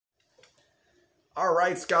All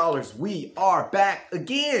right, scholars, we are back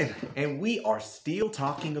again, and we are still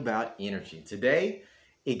talking about energy. Today,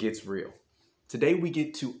 it gets real. Today, we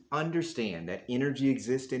get to understand that energy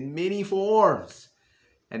exists in many forms,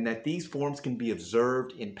 and that these forms can be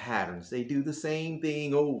observed in patterns. They do the same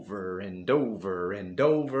thing over and over and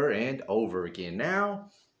over and over again. Now,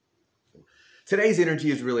 today's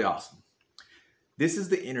energy is really awesome. This is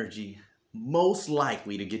the energy most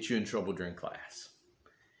likely to get you in trouble during class.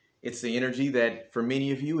 It's the energy that, for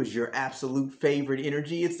many of you, is your absolute favorite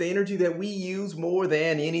energy. It's the energy that we use more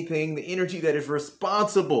than anything, the energy that is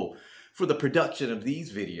responsible for the production of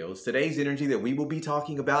these videos. Today's energy that we will be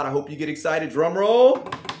talking about, I hope you get excited, drum roll.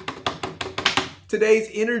 Today's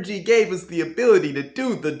energy gave us the ability to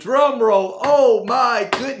do the drum roll. Oh my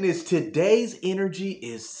goodness, today's energy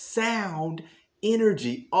is sound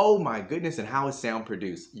energy. Oh my goodness, and how is sound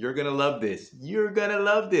produced? You're gonna love this. You're gonna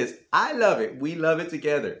love this. I love it. We love it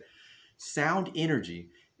together. Sound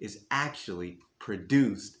energy is actually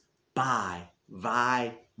produced by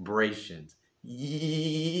vibrations. Yes,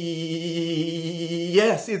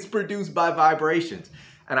 it's produced by vibrations,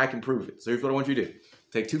 and I can prove it. So here's what I want you to do.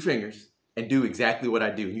 Take two fingers and do exactly what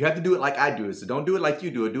I do. You have to do it like I do it, so don't do it like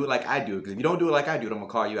you do it. Do it like I do it, because if you don't do it like I do it, I'm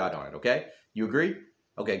gonna call you out on it, okay? You agree?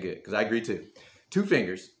 Okay, good, because I agree too. Two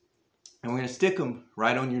fingers, and we're gonna stick them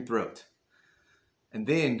right on your throat. And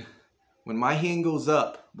then, when my hand goes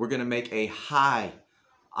up, we're gonna make a high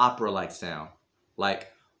opera-like sound,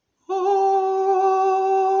 like, oh.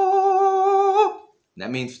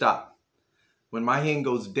 That means stop. When my hand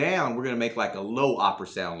goes down, we're gonna make like a low opera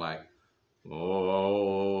sound, like, oh.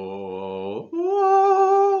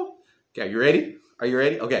 Okay, are you ready? Are you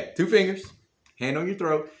ready? Okay, two fingers, hand on your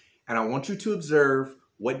throat, and I want you to observe,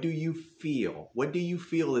 what do you feel? What do you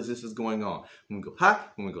feel as this is going on? When we go high,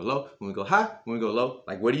 when we go low, when we go high, when we go low,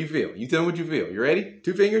 like what do you feel? You tell me what you feel. You ready?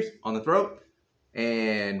 Two fingers on the throat,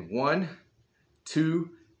 and 1,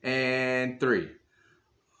 2, and 3.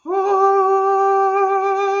 Oh,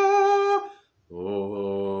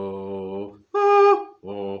 oh, oh,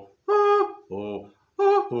 oh, oh, oh,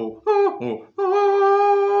 oh, oh, oh,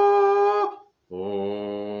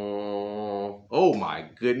 oh. Oh my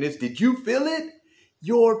goodness, did you feel it?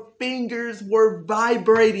 Your fingers were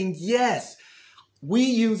vibrating. Yes, we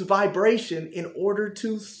use vibration in order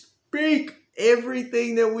to speak.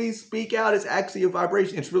 Everything that we speak out is actually a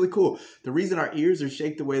vibration. It's really cool. The reason our ears are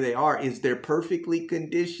shaped the way they are is they're perfectly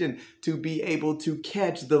conditioned to be able to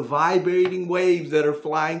catch the vibrating waves that are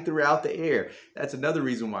flying throughout the air. That's another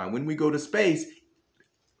reason why when we go to space,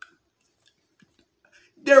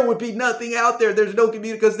 there would be nothing out there. There's no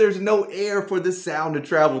computer because there's no air for the sound to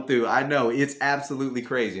travel through. I know, it's absolutely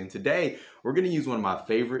crazy. And today, we're going to use one of my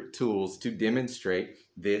favorite tools to demonstrate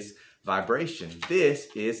this vibration. This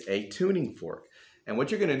is a tuning fork. And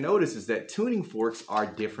what you're going to notice is that tuning forks are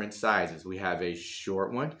different sizes. We have a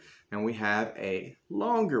short one and we have a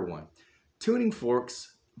longer one. Tuning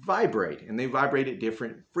forks vibrate, and they vibrate at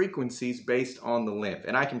different frequencies based on the length.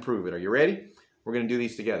 And I can prove it. Are you ready? We're going to do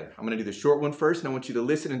these together. I'm going to do the short one first, and I want you to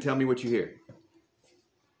listen and tell me what you hear.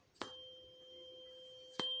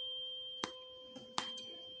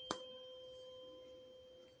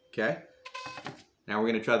 Okay? Now we're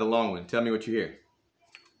going to try the long one. Tell me what you hear.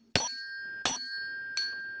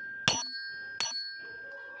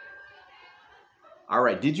 All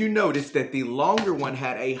right, did you notice that the longer one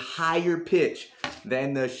had a higher pitch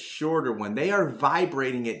than the shorter one? They are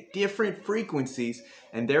vibrating at different frequencies,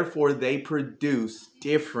 and therefore they produce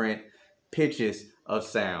different pitches of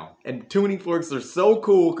sound. And tuning forks are so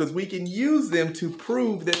cool because we can use them to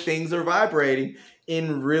prove that things are vibrating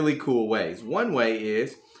in really cool ways. One way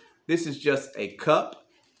is, this is just a cup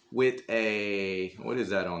with a, what is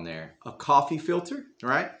that on there? A coffee filter,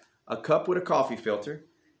 right? A cup with a coffee filter.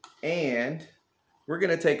 And we're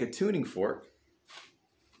going to take a tuning fork,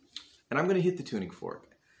 and I'm going to hit the tuning fork.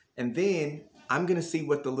 And then I'm going to see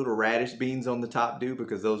what the little radish beans on the top do,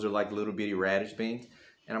 because those are like little bitty radish beans.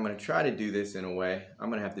 And I'm going to try to do this in a way. I'm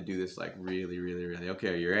going to have to do this like really, really, really. Okay,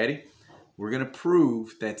 are you ready? We're going to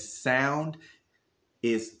prove that sound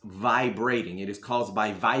is vibrating. It is caused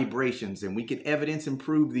by vibrations, and we can evidence and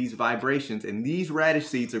prove these vibrations. And these radish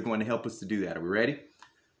seeds are going to help us to do that. Are we ready?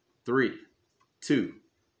 3, 2,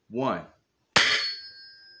 1.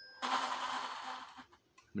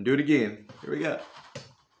 I'm gonna do it again. Here we go.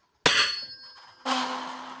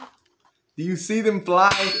 Do you see them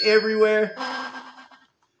flying everywhere?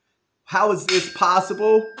 How is this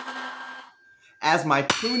possible? As my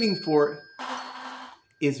tuning fork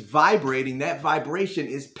is vibrating, that vibration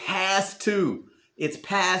is passed to. It's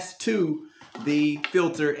passed to the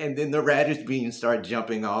filter, and then the radish beans start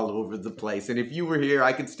jumping all over the place. And if you were here,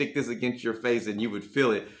 I could stick this against your face and you would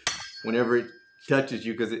feel it whenever it touches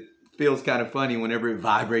you, because it feels kind of funny whenever it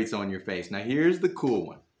vibrates on your face. Now here's the cool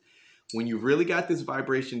one. When you've really got this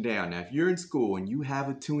vibration down, now if you're in school and you have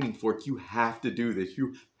a tuning fork, you have to do this.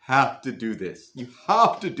 You have to do this. You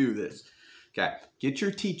have to do this. Okay, get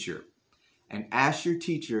your teacher and ask your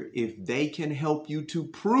teacher if they can help you to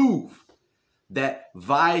prove that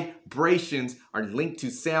vibrations are linked to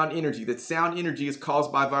sound energy, that sound energy is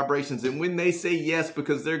caused by vibrations. And when they say yes,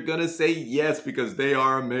 because they're gonna say yes because they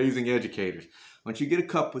are amazing educators, I want you to get a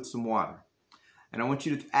cup with some water. And I want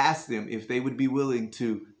you to ask them if they would be willing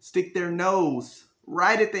to stick their nose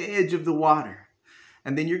right at the edge of the water.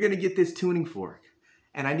 And then you're gonna get this tuning fork.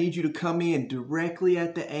 And I need you to come in directly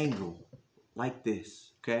at the angle, like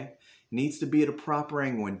this, okay? Needs to be at a proper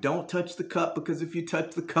angle. And don't touch the cup, because if you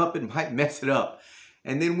touch the cup, it might mess it up.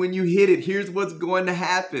 And then when you hit it, here's what's going to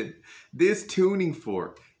happen. This tuning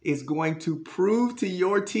fork is going to prove to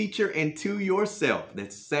your teacher and to yourself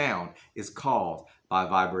that sound is caused by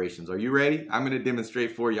vibrations. Are you ready? I'm going to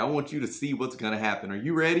demonstrate for you. I want you to see what's going to happen. Are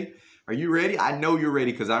you ready? Are you ready? I know you're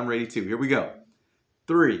ready because I'm ready too. Here we go.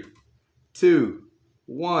 3, 2,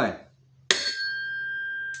 1.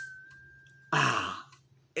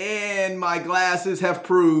 And my glasses have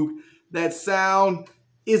proved that sound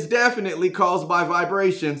is definitely caused by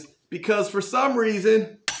vibrations, because for some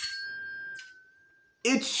reason,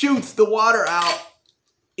 it shoots the water out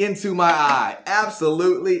into my eye.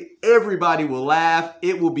 Absolutely. Everybody will laugh.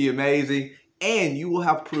 It will be amazing. And you will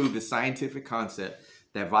have proved a scientific concept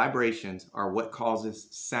that vibrations are what causes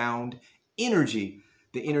sound energy,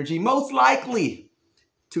 the energy most likely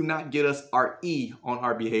to not get us our E on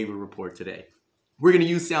our behavior report today. We're going to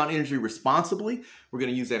use sound energy responsibly. We're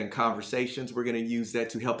going to use that in conversations. We're going to use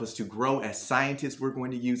that to help us to grow as scientists. We're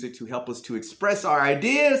going to use it to help us to express our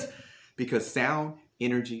ideas, because sound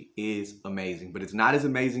energy is amazing, but it's not as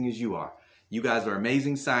amazing as you are. You guys are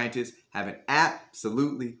amazing scientists. Have an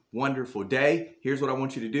absolutely wonderful day. Here's what I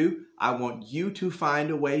want you to do. I want you to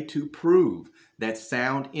find a way to prove that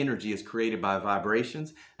sound energy is created by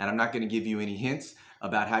vibrations. And I'm not going to give you any hints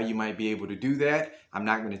about how you might be able to do that. I'm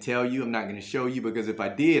not going to tell you. I'm not going to show you, because if I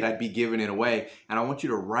did, I'd be giving it away. And I want you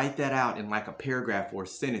to write that out in like a paragraph or a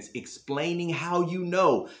sentence explaining how you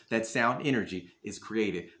know that sound energy is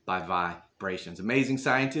created by vibrations. Amazing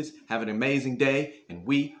scientists, have an amazing day, and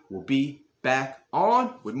we will be back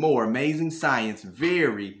on with more amazing science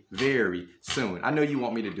very, very soon. I know you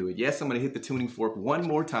want me to do it. Yes, I'm going to hit the tuning fork one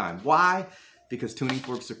more time. Why? Because tuning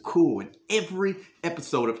forks are cool, and every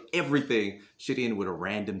episode of everything should end with a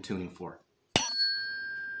random tuning fork.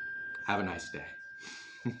 Have a nice day.